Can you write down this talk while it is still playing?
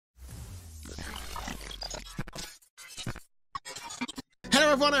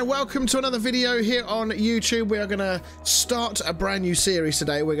everyone, and welcome to another video here on YouTube. We are going to start a brand new series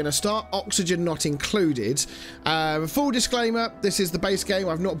today. We're going to start Oxygen Not Included. Full disclaimer, this is the base game.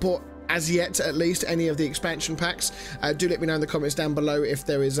 I've not bought, as yet at least, any of the expansion packs. Do let me know in the comments down below if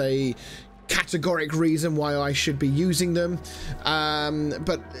there is a categoric reason why I should be using them.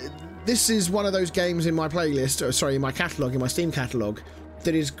 But this is one of those games in my playlist, or sorry, in my catalogue, in my Steam catalogue,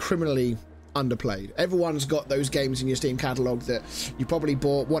 that is criminally underplayed. Everyone's got those games in your Steam catalogue that you probably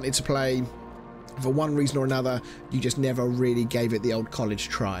bought, wanted to play, for one reason or another, you just never really gave it the old college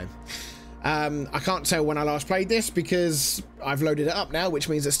try. I can't tell when I last played this because I've loaded it up now, which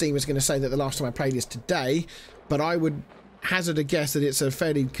means that Steam is going to say that the last time I played is today, but I would hazard a guess that it's a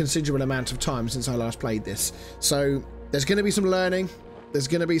fairly considerable amount of time since I last played this. So there's going to be some learning, there's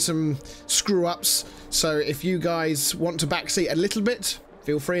going to be some screw-ups, so if you guys want to backseat a little bit,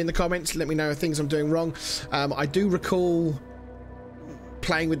 feel free in the comments, let me know things I'm doing wrong. I do recall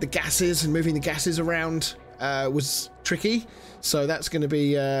playing with the gases and moving the gases around was tricky, so that's going to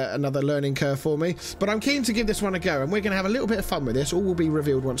be another learning curve for me. But I'm keen to give this one a go, and we're going to have a little bit of fun with this. All will be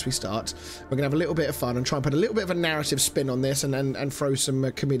revealed once we start. We're going to have a little bit of fun and try and put a little bit of a narrative spin on this and throw some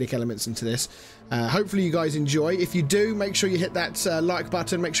comedic elements into this. Hopefully you guys enjoy. If you do, make sure you hit that like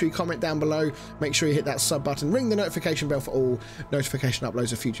button, make sure you comment down below, make sure you hit that sub button, ring the notification bell for all notification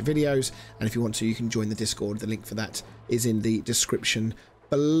uploads of future videos, and if you want to, you can join the Discord. The link for that is in the description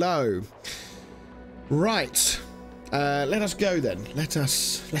below. Right, let us go then. Let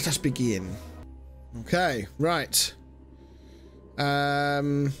us begin. Okay, right.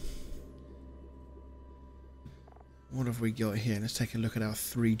 What have we got here? Let's take a look at our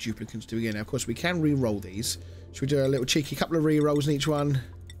 3 duplicates to begin. Now, of course, we can re-roll these. Should we do a little cheeky couple of re-rolls in each one?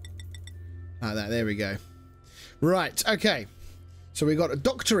 Like that, there we go. Right, okay. So we got a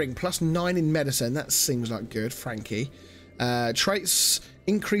doctoring, +9 in medicine. That seems like good, Frankie. Traits,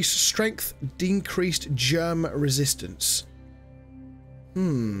 increased strength, decreased germ resistance.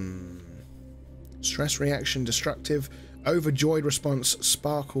 Stress reaction, destructive, overjoyed response,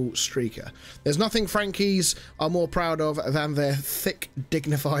 sparkle, streaker. There's nothing Frankies are more proud of than their thick,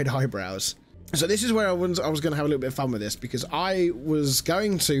 dignified eyebrows. So this is where I was going to have a little bit of fun with this, because I was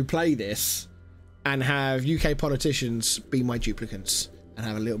going to play this and have UK politicians be my duplicates and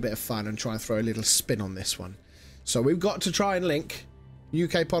have a little bit of fun and try and throw a little spin on this one. So we've got to try and link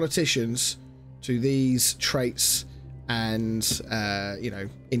UK politicians to these traits and, you know,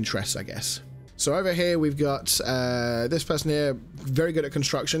 interests, I guess. So over here we've got this person here, very good at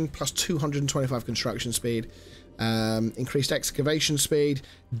construction, +225 construction speed, increased excavation speed,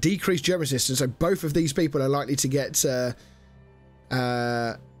 decreased germ resistance. So both of these people are likely to get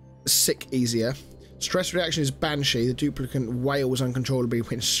sick easier. Stress reaction is Banshee. The duplicate wails uncontrollably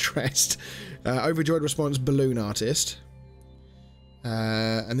when stressed. Overjoyed response, Balloon Artist.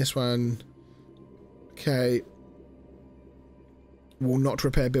 And this one, okay, will not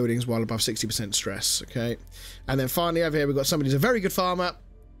repair buildings while above 60% stress. Okay, and then finally over here we've got somebody who's a very good farmer.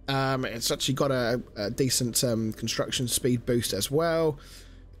 It's actually got a decent construction speed boost as well.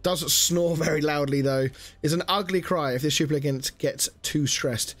 Doesn't snore very loudly though. Is an ugly cry. If this duplicate gets too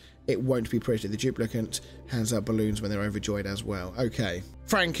stressed, it won't be pretty. The duplicate hands out balloons when they're overjoyed as well. Okay,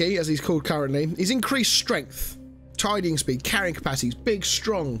 Frankie, as he's called currently, he's increased strength, tidying speed, carrying capacity. He's big,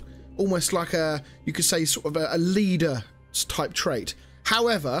 strong, almost like a, you could say, sort of a leader type trait.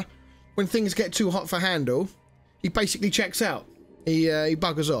 However, when things get too hot for handle, he basically checks out. He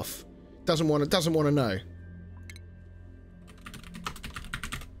buggers off. Doesn't want to know.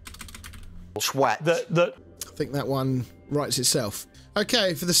 Sweat. I think that one writes itself.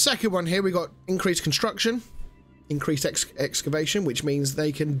 Okay, for the second one here, we got increased construction, increased excavation, which means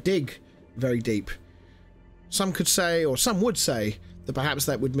they can dig very deep. Some could say, or some would say, that perhaps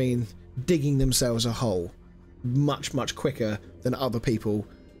that would mean digging themselves a hole much, much quicker than other people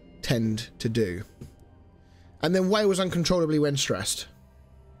tend to do. And then wails uncontrollably when stressed.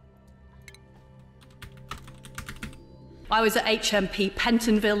 I was at HMP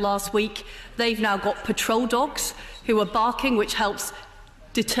Pentonville last week. They've now got patrol dogs who are barking, which helps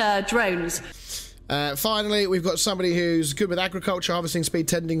deter drones. Finally, we've got somebody who's good with agriculture, harvesting speed,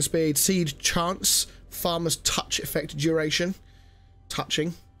 tending speed, seed chance, farmer's touch effect duration.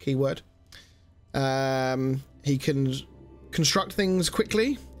 Touching, keyword. He can construct things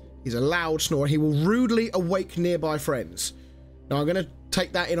quickly. He's a loud snorer. He will rudely awake nearby friends. Now, I'm going to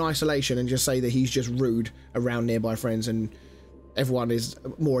take that in isolation and just say that he's just rude around nearby friends, and everyone is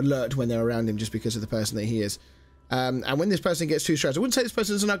more alert when they're around him just because of the person that he is. And when this person gets too stressed, I wouldn't say this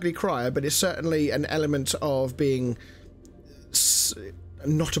person's an ugly crier, but it's certainly an element of being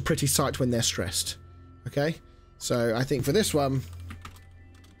not a pretty sight when they're stressed. Okay, so I think for this one,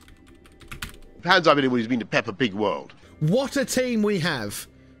 Hands up anyone who's been to Peppa Pig World. What a team we have.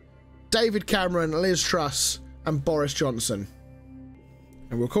 David Cameron, Liz Truss, and Boris Johnson.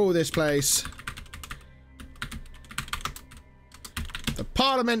 And we'll call this place the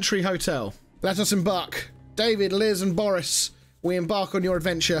Parliamentary Hotel. Let us embark. David, Liz, and Boris, we embark on your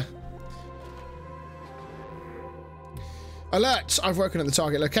adventure. Alert! I've woken at the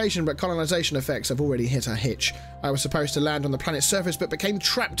target location, but colonization effects have already hit a hitch. I was supposed to land on the planet's surface, but became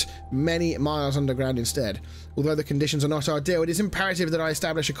trapped many miles underground instead. Although the conditions are not ideal, it is imperative that I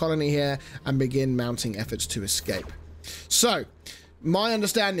establish a colony here and begin mounting efforts to escape. So, my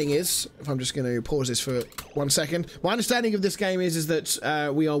understanding is, if I'm just going to pause this for 1 second, my understanding of this game is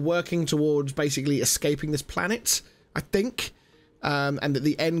that we are working towards basically escaping this planet, I think, and that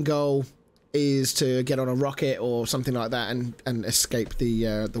the end goal is to get on a rocket or something like that and escape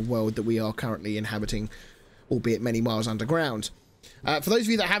the world that we are currently inhabiting, albeit many miles underground. For those of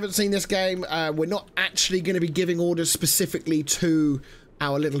you that haven't seen this game, we're not actually going to be giving orders specifically to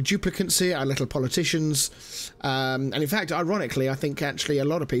our little duplicants here, our little politicians. And in fact, ironically, I think actually a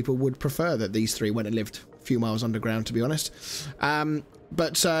lot of people would prefer that these three went and lived a few miles underground, to be honest.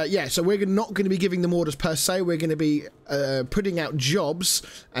 Yeah, so we're not going to be giving them orders per se. We're going to be putting out jobs,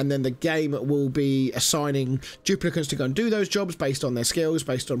 and then the game will be assigning duplicants to go and do those jobs based on their skills,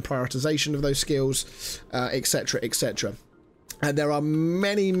 based on prioritization of those skills, etc., etc. And there are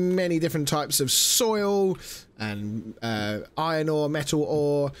many, many different types of soil and iron ore, metal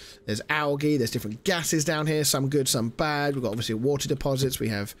ore. There's algae. There's different gases down here, some good, some bad. We've got obviously water deposits. We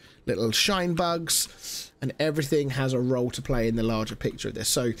have little shine bugs. And everything has a role to play in the larger picture of this.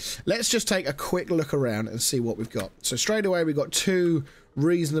 So let's just take a quick look around and see what we've got. So straight away, we've got two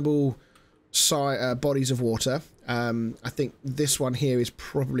reasonable bodies of water. I think this one here is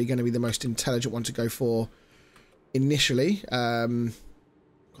probably going to be the most intelligent one to go for initially. Got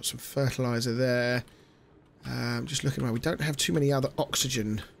some fertilizer there. Just looking around, we don't have too many other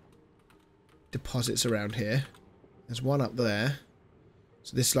oxygen deposits around here. There's one up there.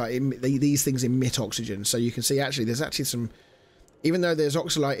 So this, like, these things emit oxygen. So you can see actually there's actually some, even though there's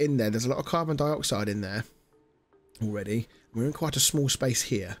oxalite in there, there's a lot of carbon dioxide in there already. We're in quite a small space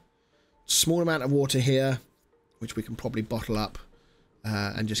here. Small amount of water here, which we can probably bottle up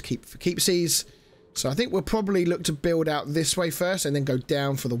and just keep for keepsies. So I think we'll probably look to build out this way first and then go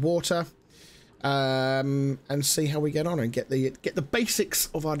down for the water. And see how we get on and get the basics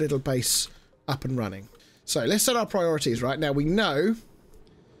of our little base up and running. So let's set our priorities right now. We know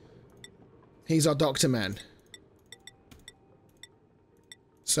he's our doctor man.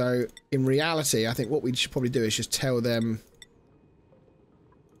 So in reality, I think what we should probably do is just tell them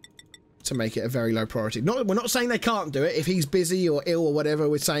to make it a very low priority. We're not saying they can't do it. If he's busy or ill or whatever,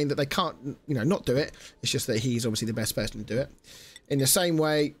 we're saying that they can't, you know, not do it. It's just that he's obviously the best person to do it. In the same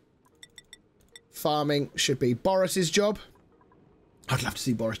way, farming should be Boris's job. I'd love to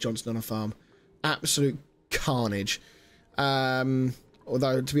see Boris Johnson on a farm. Absolute carnage.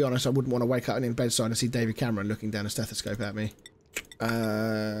 Although, to be honest, I wouldn't want to wake up in bedside and see David Cameron looking down a stethoscope at me.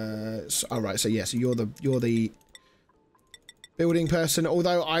 Alright, so yeah, so you're the building person.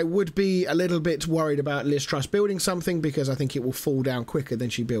 Although I would be a little bit worried about Liz Truss building something, because I think it will fall down quicker than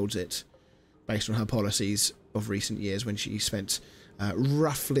she builds it, based on her policies of recent years when she spent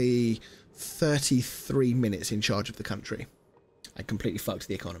roughly 33 minutes in charge of the country and completely fucked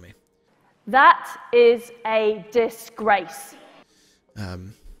the economy. That is a disgrace.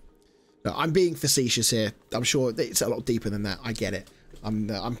 No, I'm being facetious here. I'm sure it's a lot deeper than that. I get it.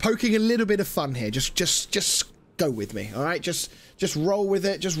 I'm poking a little bit of fun here. Just go with me, all right? Just roll with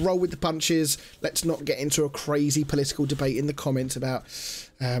it. Just roll with the punches. Let's not get into a crazy political debate in the comments about,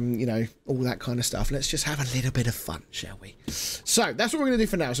 you know, all that kind of stuff. Let's just have a little bit of fun, shall we? So that's what we're going to do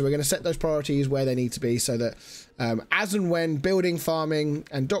for now. So we're going to set those priorities where they need to be, so that as and when building, farming,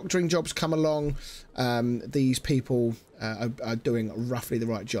 and doctoring jobs come along, these people are doing roughly the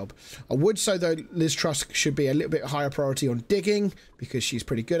right job. I would say, though, Liz Truss should be a little bit higher priority on digging, because she's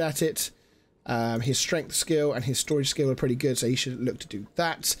pretty good at it. His strength skill and his storage skill are pretty good, so he should look to do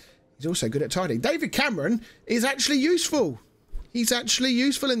that. He's also good at tidying. David Cameron is actually useful. He's actually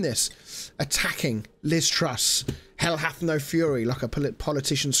useful in this. Attacking Liz Truss. Hell hath no fury, like a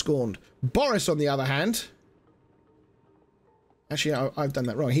politician scorned. Boris, on the other hand... Actually, I've done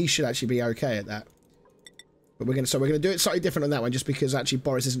that wrong. He should actually be okay at that. But we're gonna do it slightly different on that one, just because actually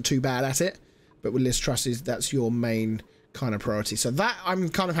Boris isn't too bad at it. But with Liz Truss, that's your main kind of priority. So that I'm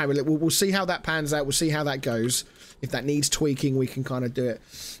kind of happy with it. We'll see how that pans out. We'll see how that goes. If that needs tweaking, we can kind of do it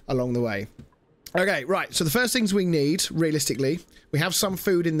along the way. Okay, right. So the first things we need, realistically, we have some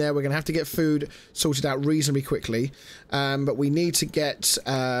food in there. We're going to have to get food sorted out reasonably quickly. But we need to get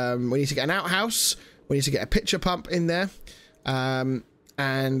an outhouse. We need to get a pitcher pump in there.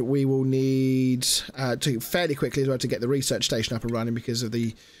 And we will need to fairly quickly as well to get the research station up and running because of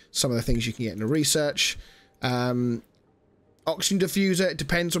some of the things you can get in the research. Oxygen diffuser, it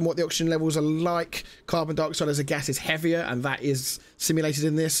depends on what the oxygen levels are like. Carbon dioxide as a gas is heavier, and that is simulated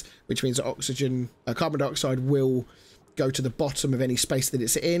in this, which means that carbon dioxide will go to the bottom of any space that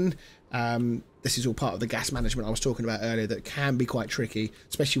it's in. This is all part of the gas management I was talking about earlier that can be quite tricky,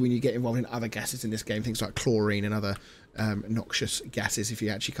 especially when you get involved in other gases in this game, things like chlorine and other noxious gases, if you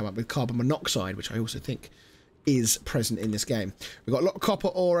actually come up with carbon monoxide, which I also think is present in this game. We've got a lot of copper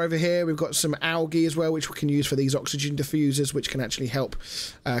ore over here. We've got some algae as well, which we can use for these oxygen diffusers, which can actually help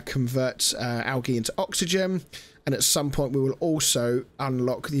convert algae into oxygen. And at some point, we will also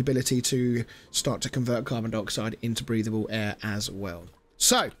unlock the ability to start to convert carbon dioxide into breathable air as well.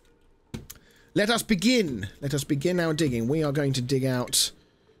 So, let us begin. Let us begin our digging. We are going to dig out...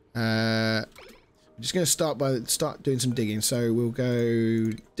 I'm just going to start doing some digging. So, we'll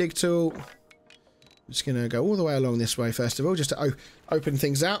go dig tool... Just going to go all the way along this way first of all, just to open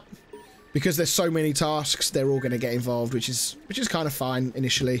things out. Because there's so many tasks, they're all going to get involved, which is kind of fine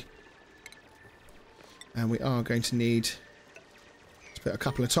initially. And we are going to need to put a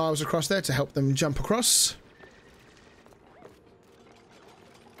couple of tiles across there to help them jump across.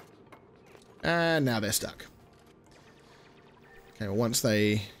 And now they're stuck. Okay, well once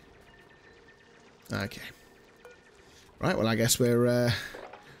they... Okay. Right, well I guess we're...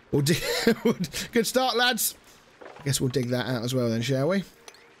 We'll dig. Good start, lads. I guess we'll dig that out as well then, shall we?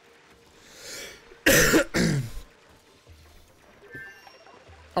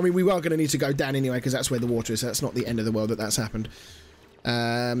 I mean, we were going to need to go down anyway because that's where the water is. So that's not the end of the world that's happened.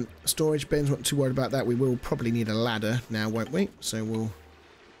 Storage bins, not too worried about that. We will probably need a ladder now, won't we? So we'll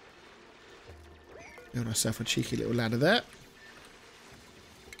build ourselves a cheeky little ladder there.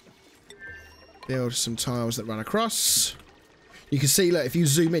 Build some tiles that run across. You can see, look, if you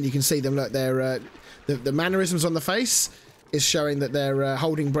zoom in, you can see them, look, they're, the mannerisms on the face is showing that they're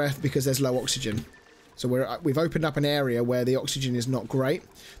holding breath because there's low oxygen. So we've opened up an area where the oxygen is not great.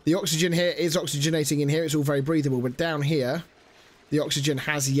 The oxygen here is oxygenating in here. It's all very breathable, but down here, the oxygen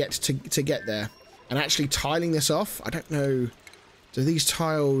has yet to get there. And actually tiling this off, I don't know, do these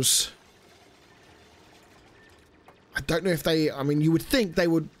tiles... I don't know if they, I mean, you would think they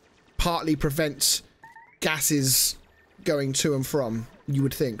would partly prevent gases going to and from, you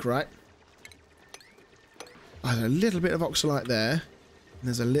would think, right? Oh, there's a little bit of oxalite there, and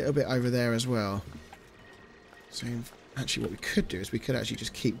there's a little bit over there as well. So actually what we could do is we could actually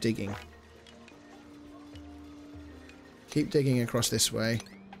just keep digging. Keep digging across this way,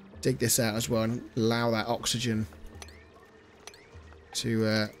 dig this out as well, and allow that oxygen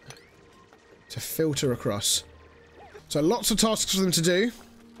to filter across. So lots of tasks for them to do.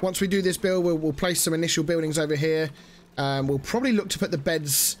 Once we do this build, we'll place some initial buildings over here. We'll probably look to put the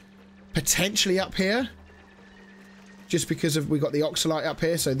beds potentially up here. Just because we've got the oxalite up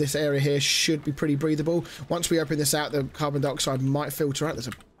here, so this area here should be pretty breathable. Once we open this out, the carbon dioxide might filter out. There's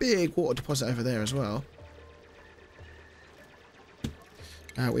a big water deposit over there as well.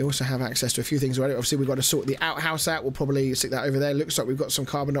 We also have access to a few things already. Obviously, we've got to sort the outhouse out. We'll probably stick that over there. Looks like we've got some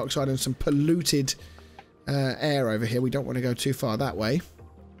carbon dioxide and some polluted air over here. We don't want to go too far that way.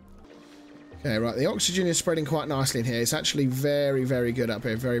 Okay, right, the oxygen is spreading quite nicely in here. It's actually very, very good up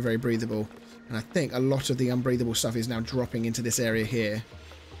here. Very, very breathable. And I think a lot of the unbreathable stuff is now dropping into this area here.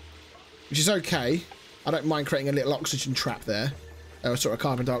 Which is okay. I don't mind creating a little oxygen trap there. Or sort of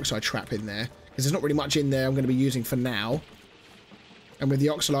carbon dioxide trap in there. Because there's not really much in there I'm going to be using for now. And with the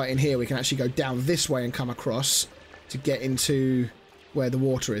oxalite in here, we can actually go down this way and come across to get into where the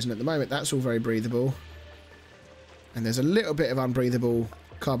water is. And at the moment, that's all very breathable. And there's a little bit of unbreathable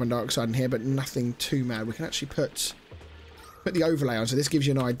carbon dioxide in here, but nothing too mad. We can actually put the overlay on, so this gives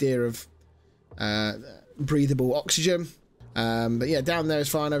you an idea of breathable oxygen. But yeah, down there is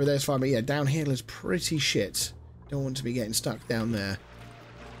fine, over there is fine, but yeah, down here is pretty shit. Don't want to be getting stuck down there.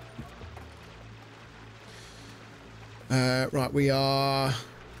 Right, we are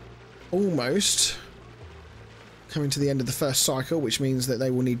almost coming to the end of the first cycle, which means that they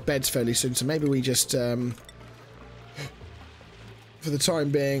will need beds fairly soon, so maybe we just for the time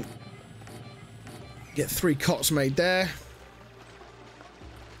being, get 3 cots made there.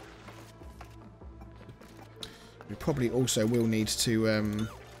 We probably also will need to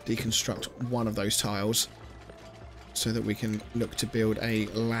deconstruct one of those tiles so that we can look to build a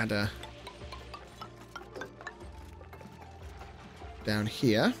ladder down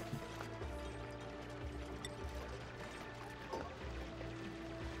here.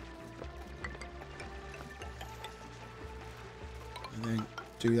 And then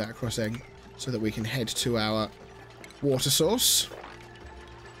do that across there so that we can head to our water source.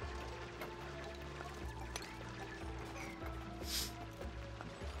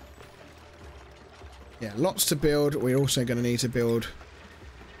 Yeah, lots to build. We're also going to need to build...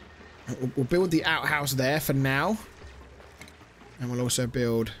 We'll build the outhouse there for now. And we'll also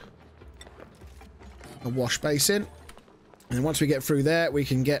build a wash basin. And then once we get through there, we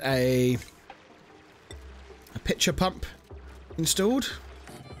can get a pitcher pump installed.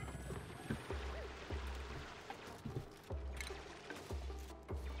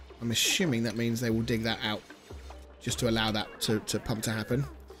 I'm assuming that means they will dig that out just to allow that to pump to happen.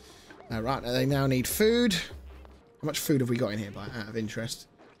 Right, they now need food. How much food have we got in here, out of interest?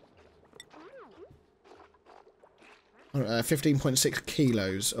 15.6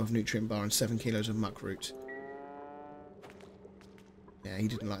 kilos of nutrient bar and 7 kilos of muck root. Yeah, he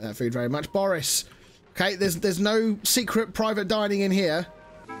didn't like that food very much. Boris! Okay, there's no secret private dining in here.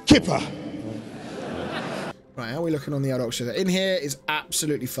 Kipper! Right, how are we looking on the old oxygen? In here is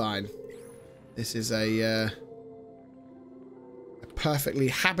absolutely fine. This is a perfectly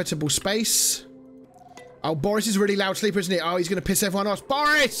habitable space. Oh, Boris is really loud sleeper, isn't he? Oh, he's going to piss everyone off.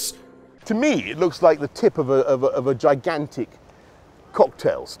 Boris! To me, it looks like the tip of a gigantic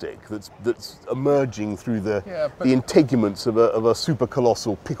cocktail stick that's emerging through the integuments of a super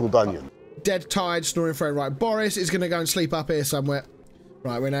colossal pickled onion. Dead, tired, snoring friend. Right, Boris is going to go and sleep up here somewhere.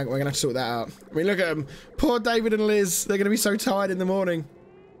 Right, we're going to have to sort that out. I mean, look at them. Poor David and Liz. They're going to be so tired in the morning.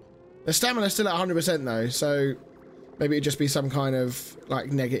 Their stamina's still at 100% though, so maybe it'd just be some kind of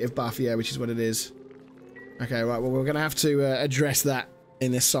like negative buff, yeah, which is what it is. Okay, right, well, we're going to have to address that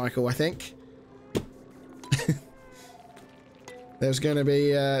in this cycle, I think. There's going to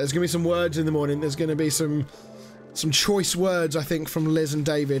be some words in the morning. There's going to be some choice words, I think, from Liz and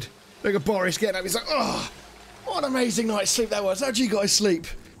David. Look at Boris getting up. He's like, oh, what an amazing night's sleep that was. How'd you guys sleep?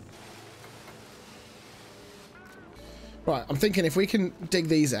 Right, I'm thinking if we can dig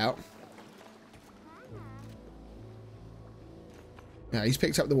these out. Yeah, he's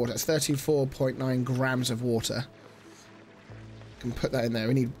picked up the water. That's 34.9 grams of water. Can put that in there.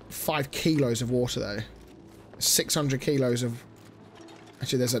 We need 5 kilos of water though. 600 kilos of...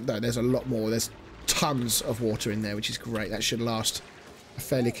 Actually, there's a lot more. There's tons of water in there, which is great. That should last a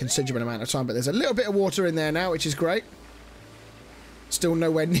fairly considerable amount of time. But there's a little bit of water in there now, which is great. Still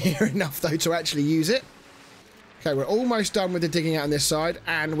nowhere near enough though to actually use it. Okay, we're almost done with the digging out on this side,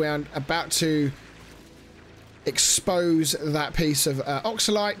 and we're about to expose that piece of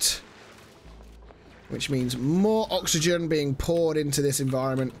oxalite, which means more oxygen being poured into this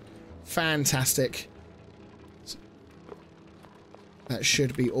environment. Fantastic. That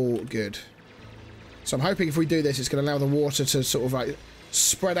should be all good. So I'm hoping if we do this, it's going to allow the water to sort of like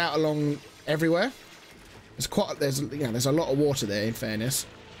spread out along everywhere. There's a lot of water there, in fairness.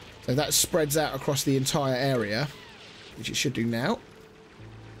 So that spreads out across the entire area, which it should do now.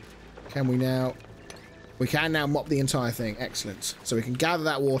 Can we now? We can now mop the entire thing. Excellent. So we can gather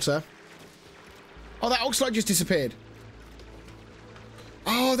that water. Oh, that oxalite just disappeared.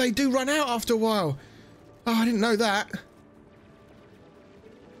 Oh, they do run out after a while. Oh, I didn't know that.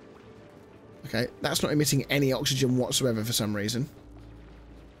 Okay, that's not emitting any oxygen whatsoever for some reason.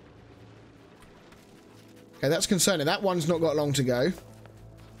 Okay, that's concerning. That one's not got long to go.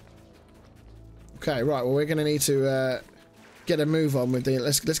 Okay, right. Well, we're going to need to get a move on with the...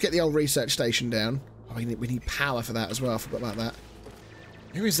 Let's get the old research station down. Oh, we need power for that as well. I forgot about that.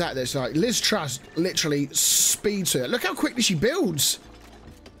 Who is that that's like... Liz Truss literally speeds her. Look how quickly she builds.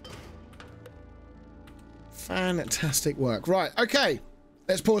 Fantastic work. Right, okay.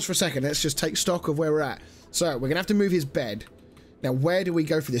 Let's pause for a second. Let's just take stock of where we're at. So, we're going to have to move his bed. Now, where do we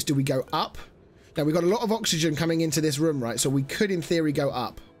go for this? Do we go up? Now, we've got a lot of oxygen coming into this room, right? So, we could, in theory, go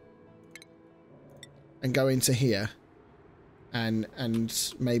up. And go into here. And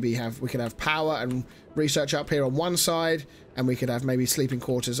maybe we could have power and research up here on one side. And we could have maybe sleeping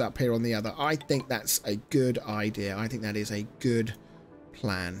quarters up here on the other. I think that's a good idea. I think that is a good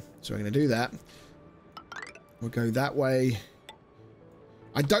plan. So, we're going to do that. We'll go that way.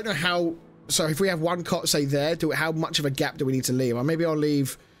 I don't know how... So if we have one cot, say, there, how much of a gap do we need to leave? Or maybe I'll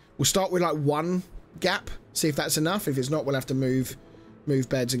leave... We'll start with, like, 1 gap. See if that's enough. If it's not, we'll have to move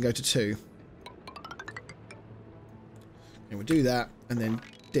beds and go to 2. And we'll do that. And then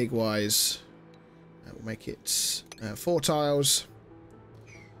dig-wise, we'll make it 4 tiles.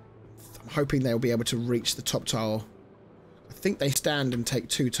 I'm hoping they'll be able to reach the top tile. I think they stand and take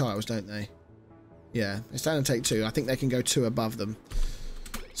 2 tiles, don't they? Yeah, they stand and take 2. I think they can go 2 above them.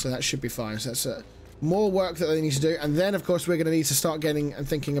 So that should be fine. So that's more work that they need to do. And then, of course, we're going to need to start getting and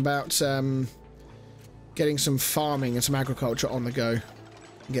thinking about getting getting some farming and some agriculture on the go and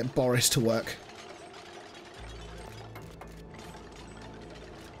get Boris to work.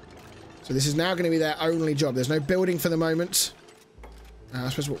 So this is now going to be their only job. There's no building for the moment. I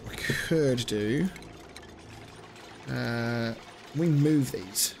suppose what we could do... we move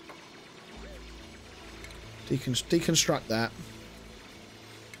these. Deconstruct that.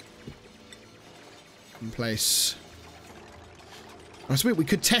 In place. I suppose we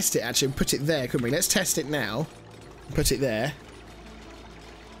could test it actually and put it there, couldn't we? Let's test it now. Put it there.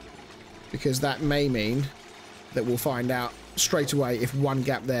 Because that may mean that we'll find out straight away if one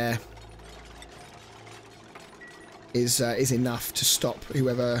gap there is enough to stop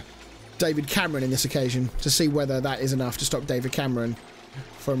whoever... David Cameron in this occasion, to see whether that is enough to stop David Cameron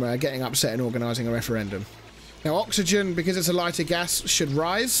from getting upset and organising a referendum. Now oxygen, because it's a lighter gas, should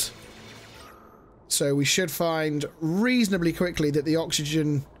rise. So we should find reasonably quickly that the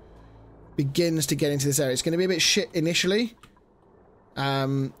oxygen begins to get into this area. It's going to be a bit shit initially,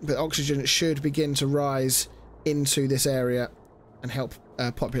 but oxygen should begin to rise into this area and help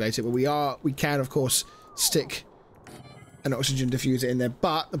populate it. But we can of course stick an oxygen diffuser in there,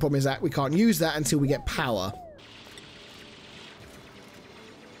 but the problem is that we can't use that until we get power.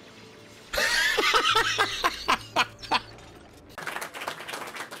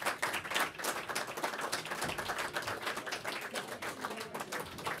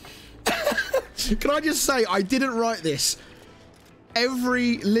 Can I just say, I didn't write this.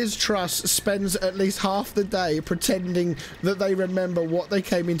 Every Liz Truss spends at least half the day pretending that they remember what they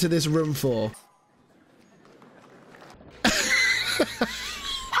came into this room for.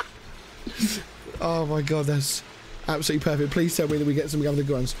 Oh my god, that's absolutely perfect. Please tell me that we get some other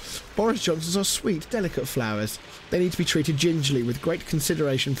good ones. Boris Johnson's are sweet, delicate flowers. They need to be treated gingerly with great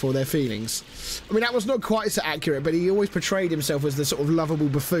consideration for their feelings. I mean, that was not quite so accurate, but he always portrayed himself as the sort of lovable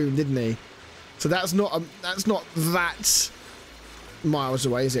buffoon, didn't he? So that's not that miles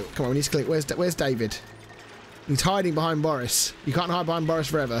away, is it? Come on, we need to click. Where's David? He's hiding behind Boris. You can't hide behind Boris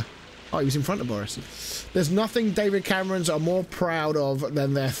forever. Oh, he was in front of Boris. There's nothing David Camerons are more proud of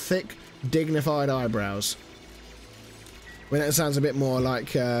than their thick, dignified eyebrows. I mean, that sounds a bit more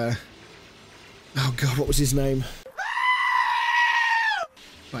like, oh god, what was his name?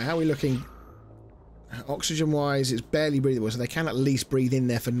 Right, how are we looking? Oxygen-wise, it's barely breathable, so they can at least breathe in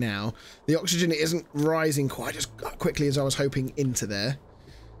there for now. The oxygen isn't rising quite as quickly as I was hoping into there,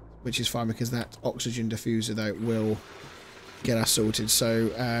 which is fine because that oxygen diffuser, though, will get us sorted. So,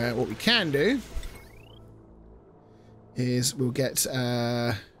 what we can do is we'll get,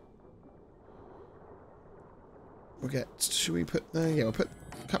 should we put, yeah, we'll put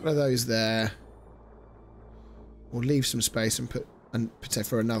a couple of those there. We'll leave some space and put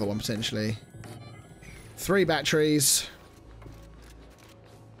for another one, potentially. 3 batteries.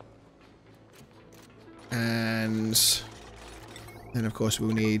 And then, of course,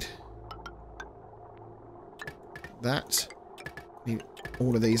 we'll need that.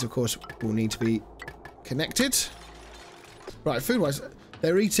 All of these, of course, will need to be connected. Right, food-wise,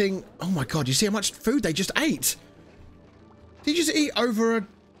 they're eating... Oh, my God, you see how much food they just ate? Did you just eat over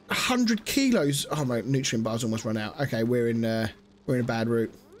 100 kilos? Oh, my nutrient bar's almost run out. Okay, we're in a bad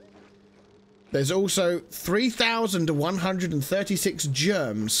route. There's also 3,136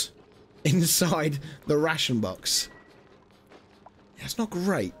 germs inside the ration box. Yeah, it's not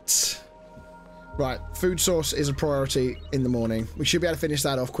great. Right, food source is a priority in the morning. We should be able to finish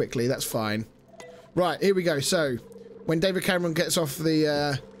that off quickly. That's fine. Right, here we go. So, when David Cameron gets off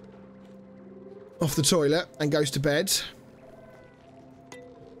the toilet and goes to bed...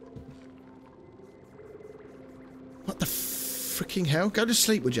 What the freaking hell? Go to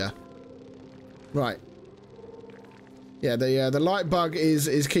sleep, would ya? Right. Yeah, the light bug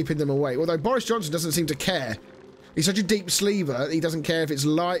is keeping them awake. Although Boris Johnson doesn't seem to care. He's such a deep sleeper, he doesn't care if it's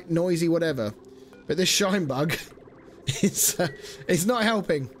light, noisy, whatever. But this shine bug, it's not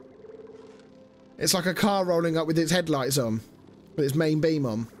helping. It's like a car rolling up with its headlights on, with its main beam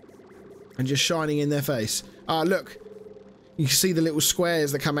on, and just shining in their face. Ah, look. You can see the little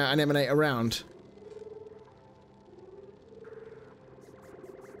squares that come out and emanate around.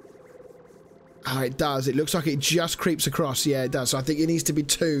 Oh, it does. It looks like it just creeps across. Yeah, it does. So I think it needs to be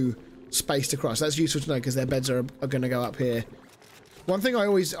 2 spaced across. That's useful to know because their beds are going to go up here. One thing I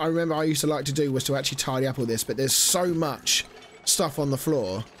remember I used to like to do was to actually tidy up all this, but there's so much stuff on the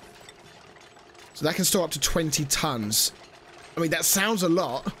floor. So that can store up to 20 tons. I mean, that sounds a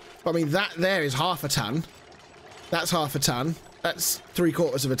lot, but I mean, that there is half a ton. That's half a ton. That's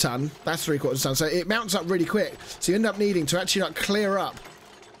 3/4 of a ton. That's 3/4 of a ton. So it mounts up really quick. So you end up needing to actually like clear up.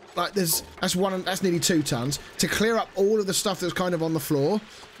 Like that's nearly 2 tons. To clear up all of the stuff that's kind of on the floor,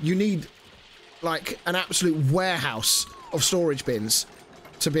 you need like an absolute warehouse of storage bins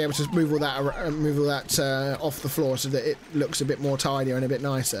to be able to move all that off the floor so that it looks a bit more tidier and a bit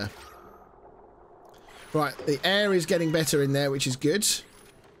nicer. Right, the air is getting better in there, which is good.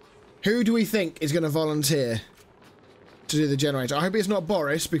 Who do we think is going to volunteer to do the generator? I hope it's not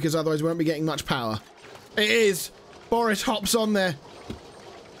Boris, because otherwise we won't be getting much power. It is! Boris hops on there.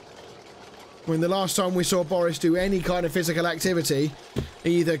 When the last time we saw Boris do any kind of physical activity,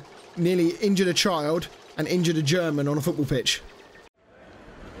 he either nearly injured a child and injured a German on a football pitch.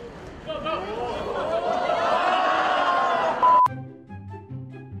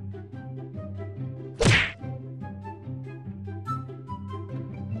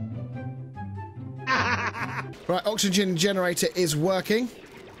 Right, oxygen generator is working.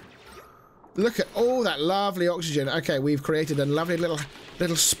 Look at all that lovely oxygen. Okay, we've created a lovely little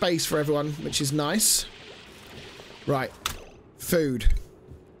space for everyone, which is nice. Right, food.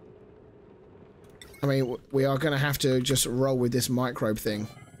 I mean, we are going to have to just roll with this microbe thing.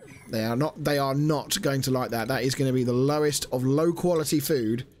 They are not going to like that. That is going to be the lowest of low quality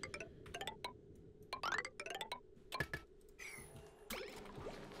food.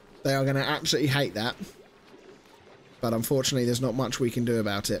 They are going to absolutely hate that. But unfortunately, there's not much we can do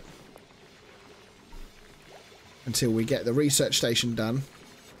about it. Until we get the research station done.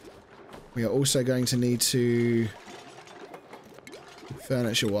 We are also going to need to...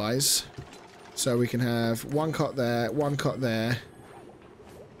 furniture-wise. So we can have one cot there, one cot there.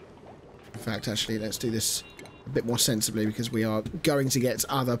 In fact, actually, let's do this a bit more sensibly, because we are going to get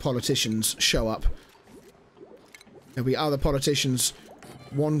other politicians show up. There'll be other politicians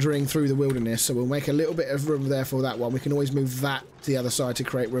wandering through the wilderness, so we'll make a little bit of room there for that one. We can always move that to the other side to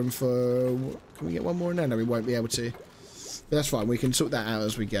create room for... Can we get one more in there? No, we won't be able to. But that's fine. We can sort that out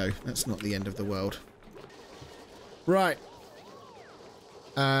as we go. That's not the end of the world. Right.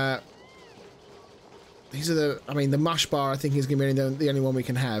 These are the... I mean, the mush bar, I think, is going to be the only one we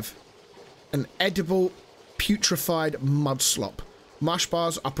can have. An edible, putrefied mud slop. Mush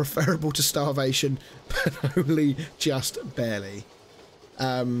bars are preferable to starvation, but only just barely.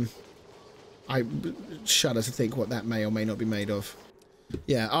 I shudder to think what that may or may not be made of.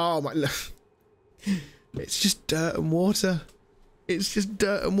 Yeah, oh my... It's just dirt and water. It's just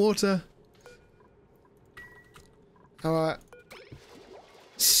dirt and water. Our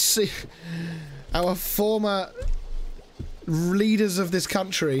former leaders of this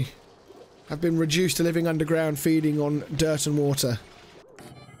country have been reduced to living underground, feeding on dirt and water.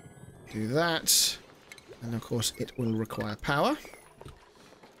 Do that. And of course it will require power.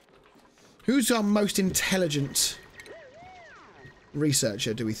 Who's our most intelligent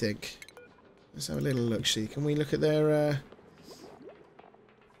researcher, do we think? Let's have a little look, see. Can we look at their...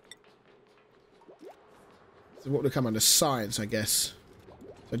 So what would come under science, I guess.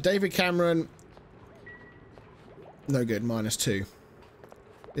 So David Cameron... No good, -2.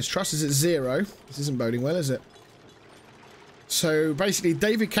 His trust is at 0. This isn't boding well, is it? So basically,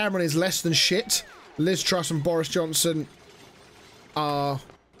 David Cameron is less than shit. Liz Truss and Boris Johnson are...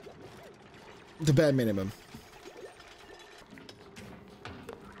 the bare minimum.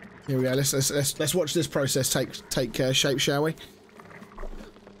 Here we go. Let's watch this process take shape, shall we?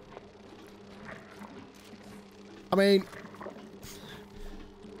 I mean,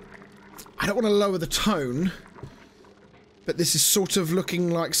 I don't want to lower the tone, but this is sort of looking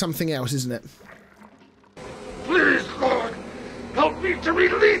like something else, isn't it? Please, Lord, help me to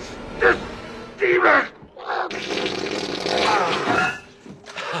release this demon.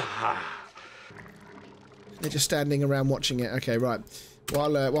 They're just standing around watching it. Okay, right.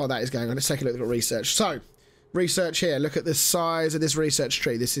 While that is going on, let's take a look at research. So, research here. Look at the size of this research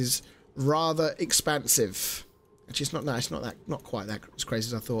tree. This is rather expansive. Actually, it's not. No, it's not quite that as crazy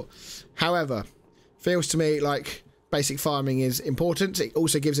as I thought. However, feels to me like basic farming is important. It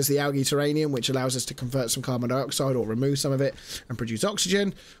also gives us the algae terranium, which allows us to convert some carbon dioxide or remove some of it and produce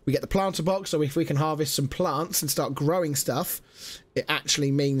oxygen. We get the planter box, so if we can harvest some plants and start growing stuff, it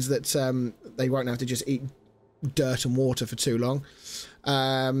actually means that they won't have to just eat dirt and water for too long.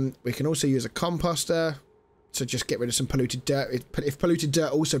 We can also use a composter to just get rid of some polluted dirt. If polluted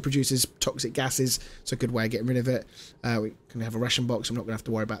dirt also produces toxic gases, it's a good way of getting rid of it. We can have a ration box. I'm not going to have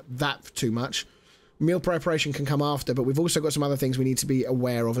to worry about that too much. Meal preparation can come after, but we've also got some other things we need to be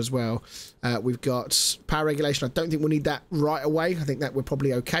aware of as well. We've got power regulation. I don't think we'll need that right away. I think that we're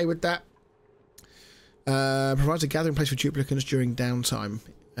probably okay with that. Provides a gathering place for duplicants during downtime.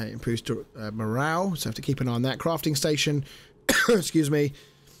 Improves morale, so have to keep an eye on that. Crafting station, excuse me.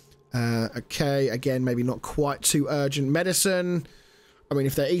 Okay, again, maybe not quite too urgent. Medicine, I mean,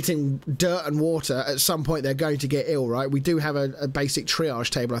 if they're eating dirt and water, at some point they're going to get ill, right? We do have a basic triage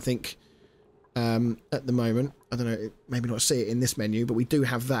table, I think, at the moment. I don't know, maybe not see it in this menu, but we do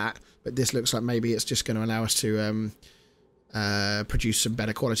have that. But this looks like maybe it's just going to allow us to produce some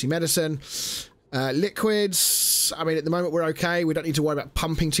better quality medicine. Liquids, I mean, at the moment we're okay. We don't need to worry about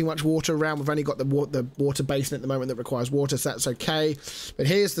pumping too much water around. We've only got the water basin at the moment that requires water, so that's okay. But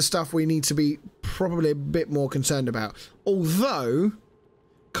here's the stuff we need to be probably a bit more concerned about. Although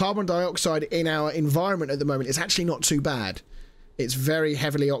carbon dioxide in our environment at the moment is actually not too bad. It's very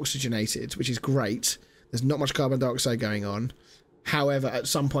heavily oxygenated, which is great. There's not much carbon dioxide going on. However, at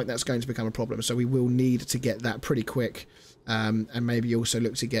some point that's going to become a problem, so we will need to get that pretty quick, and maybe also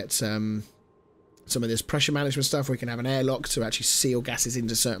look to get some of this pressure management stuff. We can have an airlock to actually seal gases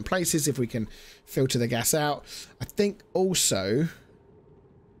into certain places if we can filter the gas out. I think also,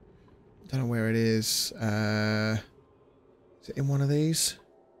 I don't know where it is. Is it in one of these?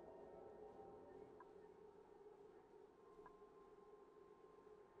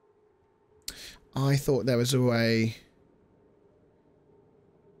 I thought there was a way.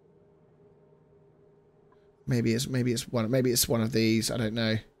 Maybe it's one of these. I don't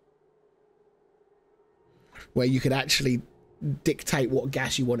know. Where you could actually dictate what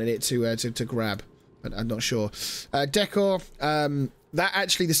gas you wanted it to grab, but I'm not sure. Decor, that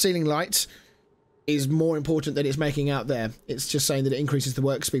actually the ceiling light is more important than it's making out there. It's just saying that it increases the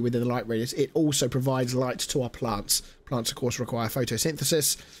work speed within the light radius. It also provides light to our plants. Plants, of course, require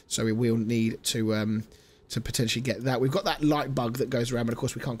photosynthesis, so we will need to potentially get that. We've got that light bug that goes around, but of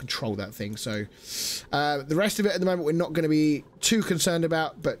course we can't control that thing. So the rest of it at the moment we're not going to be too concerned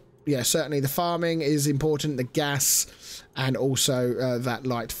about, but yeah, certainly the farming is important, the gas, and also that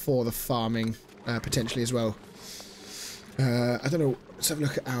light for the farming potentially as well. I don't know, let's have a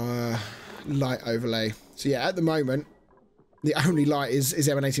look at our light overlay. So yeah, at the moment the only light is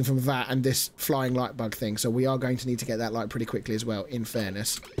emanating from that and this flying light bug thing, so we are going to need to get that light pretty quickly as well, in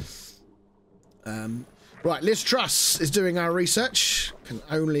fairness. Right, Liz Truss is doing our research. Can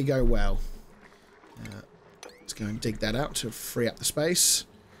only go well. Let's go and dig that out to free up the space.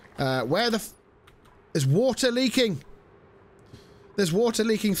 There's water leaking. There's water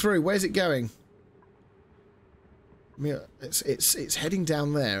leaking through. Where's it going? I mean, it's heading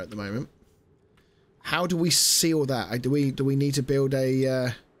down there at the moment. How do we seal that? Do we need to build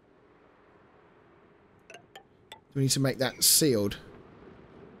a? Do we need to make that sealed?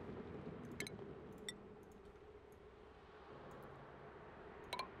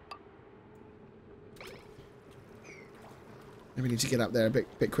 Maybe we need to get up there a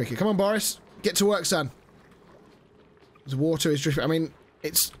bit quicker. Come on, Boris. Get to work, son. The water is dripping. I mean,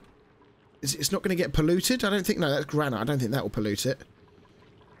 it's not going to get polluted. I don't think. No, that's granite. I don't think that will pollute it.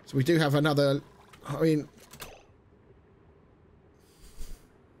 So we do have another. I mean,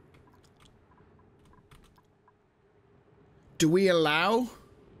 do we allow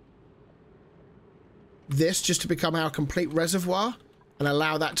this just to become our complete reservoir and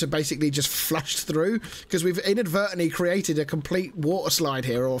allow that to basically just flush through? Because we've inadvertently created a complete water slide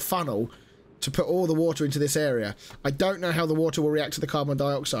here, or a funnel, to put all the water into this area. I don't know how the water will react to the carbon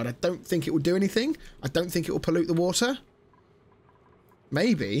dioxide. I don't think it will do anything. I don't think it will pollute the water.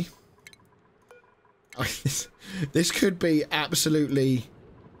 Maybe. This could be absolutely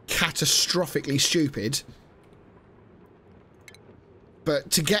catastrophically stupid.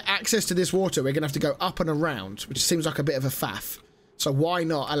 But to get access to this water, we're going to have to go up and around, which seems like a bit of a faff. So why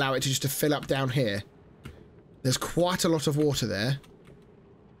not allow it to just fill up down here? There's quite a lot of water there.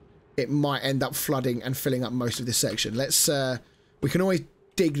 It might end up flooding and filling up most of this section. Let's, we can always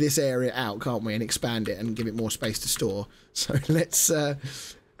dig this area out, can't we, and expand it and give it more space to store. So let's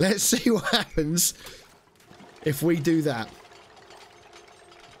see what happens if we do that.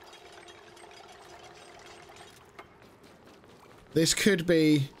 This could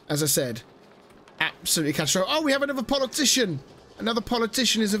be, as I said, absolutely catastrophic. Oh, we have another politician. Another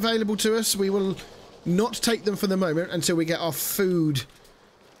politician is available to us. We will not take them for the moment until we get our food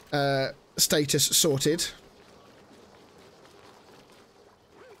status sorted.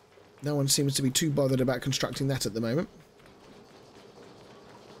 No one seems to be too bothered about constructing that at the moment.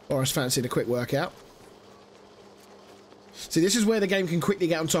 Boris fancied a quick workout. See, this is where the game can quickly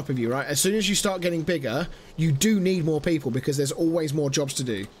get on top of you, right? As soon as you start getting bigger, you do need more people because there's always more jobs to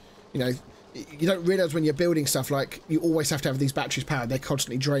do. You know, you don't realise when you're building stuff, like, you always have to have these batteries powered. They're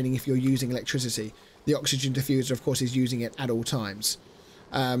constantly draining if you're using electricity. The oxygen diffuser, of course, is using it at all times.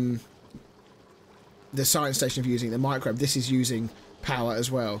 The science station, if you're using the microwave, this is using power as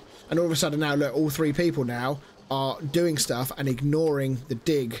well. And all of a sudden now, look, all three people now are doing stuff and ignoring the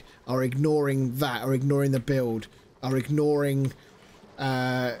dig, are ignoring that, are ignoring the build, are ignoring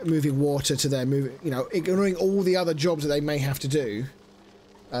moving water to their ignoring all the other jobs that they may have to do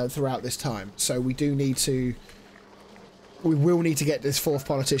throughout this time. So we will need to get this fourth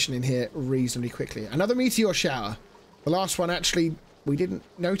politician in here reasonably quickly. Another meteor shower. The last one actually we didn't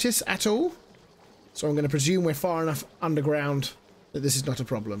notice at all. So I'm going to presume we're far enough underground that this is not a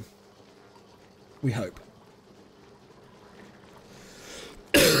problem. We hope.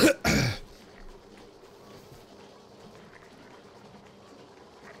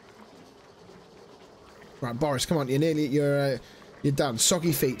 Right, Boris, come on, you're done.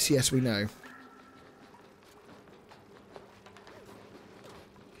 Soggy feet, yes, we know.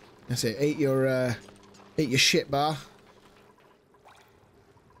 That's it. Eat your shit bar.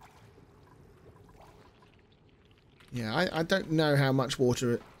 Yeah, I don't know how much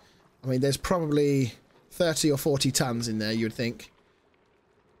water. I mean, there's probably 30 or 40 tons in there. You would think.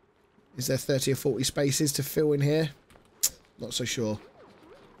 Is there 30 or 40 spaces to fill in here? Not so sure.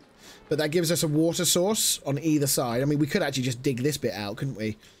 But that gives us a water source on either side. I mean, we could actually just dig this bit out, couldn't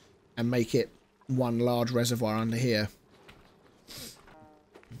we? And make it one large reservoir under here.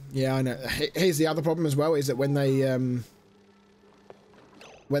 Yeah, I know. Here's the other problem as well, is that when they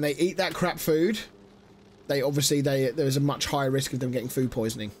eat that crap food, there's a much higher risk of them getting food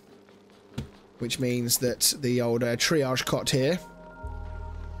poisoning. Which means that the old triage cot here,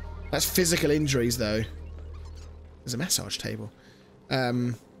 that's physical injuries though. There's a massage table.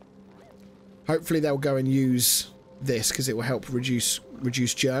 Hopefully they'll go and use this because it will help reduce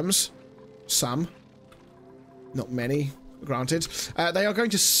germs. Some. Not many, granted. They are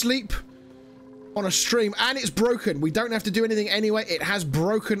going to sleep on a stream, and it's broken. We don't have to do anything anyway. It has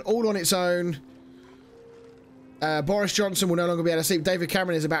broken all on its own. Boris Johnson will no longer be able to sleep. David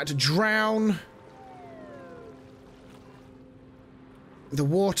Cameron is about to drown. The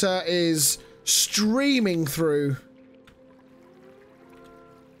water is streaming through.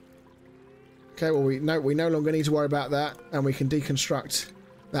 Okay, well, we no longer need to worry about that, and we can deconstruct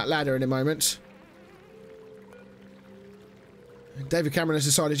that ladder in a moment. David Cameron has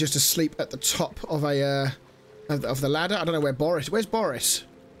decided just to sleep at the top of of the ladder. I don't know where Boris. Where's Boris?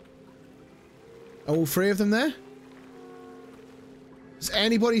 Are all three of them there? Has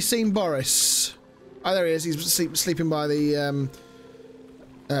anybody seen Boris? Oh, there he is. He's sleeping by the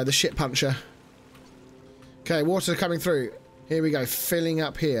shit puncher. Okay, water coming through. Here we go, filling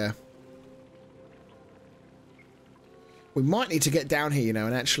up here. We might need to get down here, you know,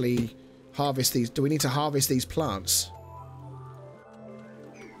 and actually harvest these. Do we need to harvest these plants?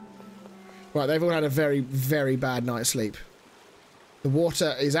 Right, they've all had a very, very bad night's sleep. The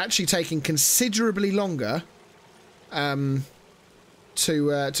water is actually taking considerably longer to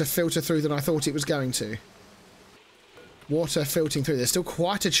filter through than I thought it was going to. Water filtering through. There's still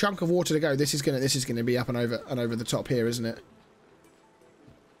quite a chunk of water to go. This is gonna be up and over the top here, isn't it?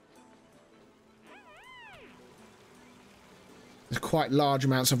 There's quite large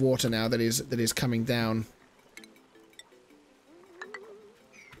amounts of water now that is coming down.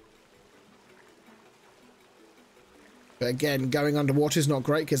 But again, going underwater is not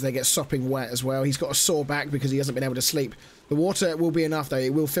great because they get sopping wet as well. He's got a sore back because he hasn't been able to sleep. The water will be enough though.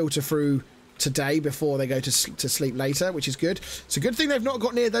 It will filter through today before they go to sleep later, which is good. It's a good thing they've not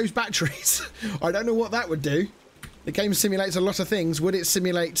got near those batteries. I don't know what that would do. The game simulates a lot of things. Would it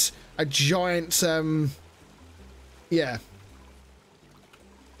simulate a giant... yeah.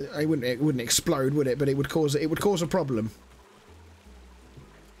 It wouldn't explode, would it? But it would cause a problem.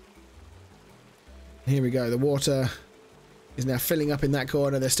 Here we go. The water is now filling up in that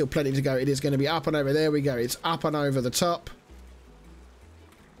corner. There's still plenty to go. It is going to be up and over. There we go. It's up and over the top.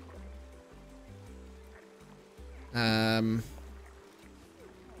 Here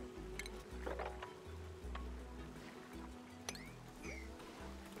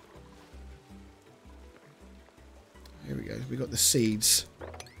we go. We got the seeds.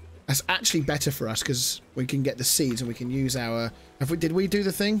 That's actually better for us because we can get the seeds and we can use our... Did we do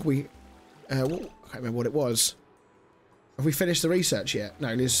the thing? I can't remember what it was. Have we finished the research yet?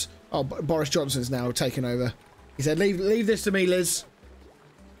 No, Liz... Oh, Boris Johnson's now taken over. He said, leave this to me, Liz.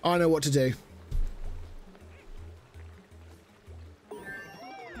 I know what to do.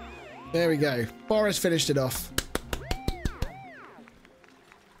 There we go. Boris finished it off.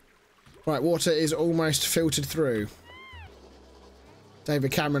 Right, water is almost filtered through.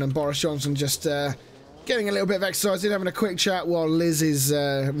 David Cameron and Boris Johnson just getting a little bit of exercise, having a quick chat while Liz is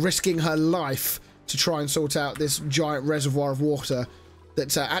risking her life to try and sort out this giant reservoir of water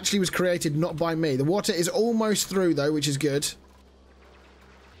that actually was created not by me. The water is almost through though, which is good.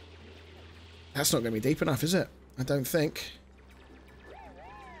 That's not going to be deep enough, is it? I don't think.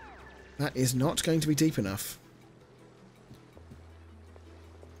 That is not going to be deep enough.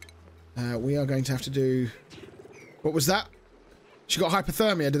 We are going to have to do... What was that? She got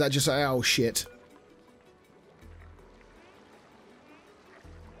hypothermia. Did that just say, oh shit?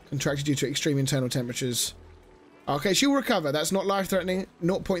 Contracted due to extreme internal temperatures. Okay, she will recover. That's not life-threatening.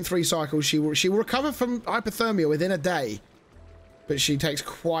 0.3 cycles. She will recover from hypothermia within a day. But she takes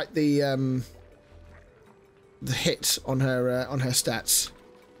quite the hit on her stats.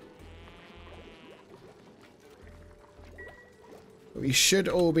 We should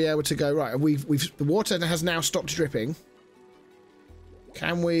all be able to go right. The water has now stopped dripping.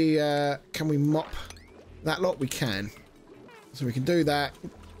 Can we mop that lot? We can. So we can do that.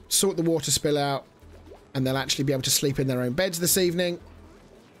 Sort the water spill out, and they'll actually be able to sleep in their own beds this evening.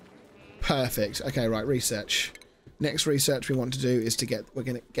 Perfect. Okay, right. Research. Next research we want to do is we're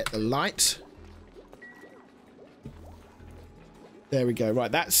going to get the light. There we go. Right,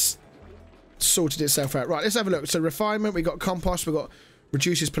 that's sorted itself out. Right, let's have a look. So refinement, we got compost, we got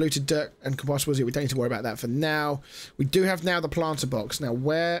reduces polluted dirt and compostables. We don't need to worry about that for now. We do have now the planter box. Now,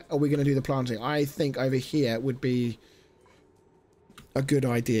 where are we going to do the planting? I think over here would be a good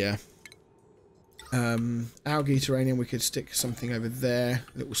idea. Algae terrarium, we could stick something over there.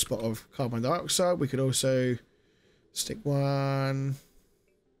 A little spot of carbon dioxide. We could also stick one...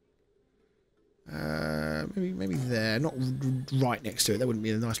 maybe there, not right next to it. That wouldn't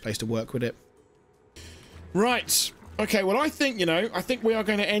be a nice place to work with it. Right. Okay, well, I think we are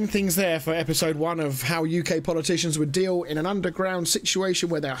going to end things there for episode 1 of how UK politicians would deal in an underground situation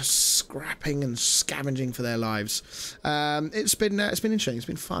where they're scrapping and scavenging for their lives. It's been interesting. It's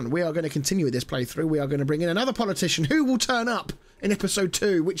been fun. We are going to continue with this playthrough. We are going to bring in another politician who will turn up in episode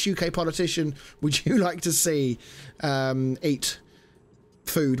 2. Which UK politician would you like to see eat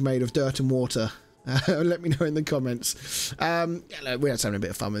food made of dirt and water? Let me know in the comments. Yeah, look, we're having a bit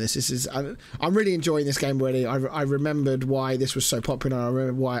of fun with this. I'm really enjoying this game already. I remembered why this was so popular.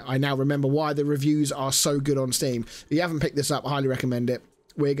 I now remember why the reviews are so good on Steam. If you haven't picked this up, I highly recommend it.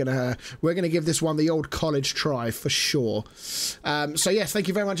 We're gonna give this one the old college try for sure. So yes, thank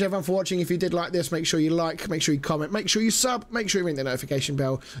you very much everyone for watching. If you did like this, make sure you like, make sure you comment, make sure you sub, make sure you ring the notification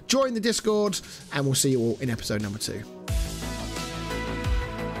bell, join the Discord, and we'll see you all in episode number 2.